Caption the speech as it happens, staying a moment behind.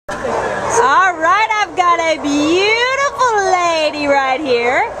a beautiful lady right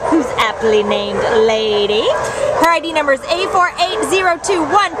here, who's aptly named Lady. Her ID number is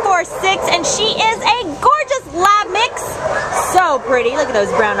A4802146, and she is a gorgeous lab mix. So pretty. Look at those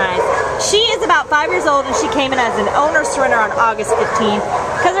brown eyes. She is about 5 years old, and she came in as an owner surrender on August 15th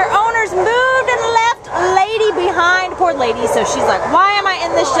because her owners moved and left Lady behind. Poor Lady. So she's like, why am I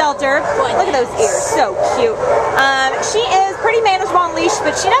in this shelter? Look at those ears. So cute. She is pretty manageable on leash,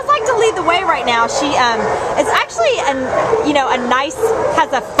 but she does like to lead the way right now. She is actually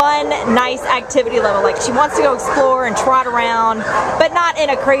has a fun, nice activity level. Like, she wants to go explore and trot around, but not in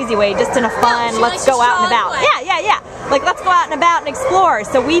a crazy way, just in a fun, let's go out and about. Yeah. Like, let's go out and about and explore.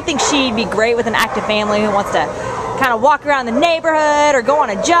 So we think she'd be great with an active family who wants to kind of walk around the neighborhood or go on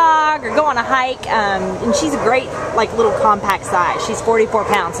a jog or go on a hike. And she's a great, like, little compact size. She's 44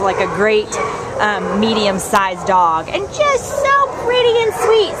 pounds, so like a great medium-sized dog, and just so pretty and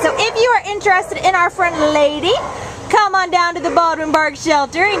sweet. So if you are interested in our friend Lady, come on down to the Baldwin Park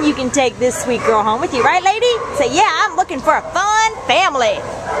shelter and you can take this sweet girl home with you, right, Lady? Say, yeah, I'm looking for a fun family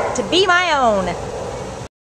to be my own.